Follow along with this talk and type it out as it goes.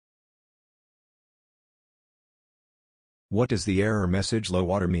What does the error message low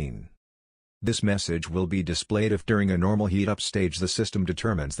water mean? This message will be displayed if during a normal heat-up stage the system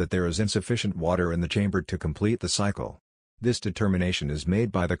determines that there is insufficient water in the chamber to complete the cycle. This determination is made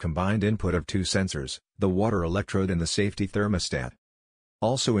by the combined input of two sensors, the water electrode and the safety thermostat.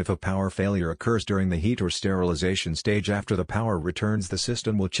 Also, if a power failure occurs during the heat or sterilization stage after the power returns, the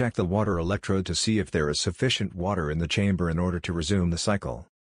system will check the water electrode to see if there is sufficient water in the chamber in order to resume the cycle.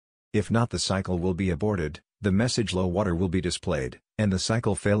 If not, the cycle will be aborted, the message low water will be displayed, and the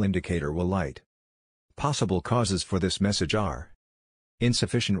cycle fail indicator will light. Possible causes for this message are: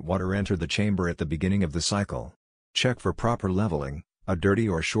 insufficient water entered the chamber at the beginning of the cycle. Check for proper leveling, a dirty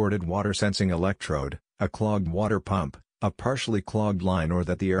or shorted water sensing electrode, a clogged water pump, a partially clogged line, or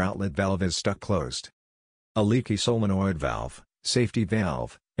that the air outlet valve is stuck closed. A leaky solenoid valve, safety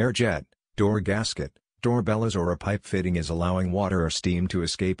valve, air jet, door gasket, door bellows, or a pipe fitting is allowing water or steam to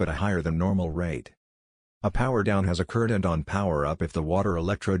escape at a higher than normal rate. A power down has occurred, and on power up, if the water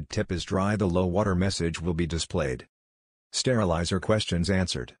electrode tip is dry, the low water message will be displayed. Sterilizer questions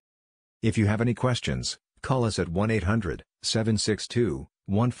answered. If you have any questions, call us at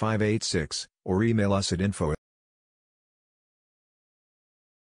 1-800-762-1586, or email us at info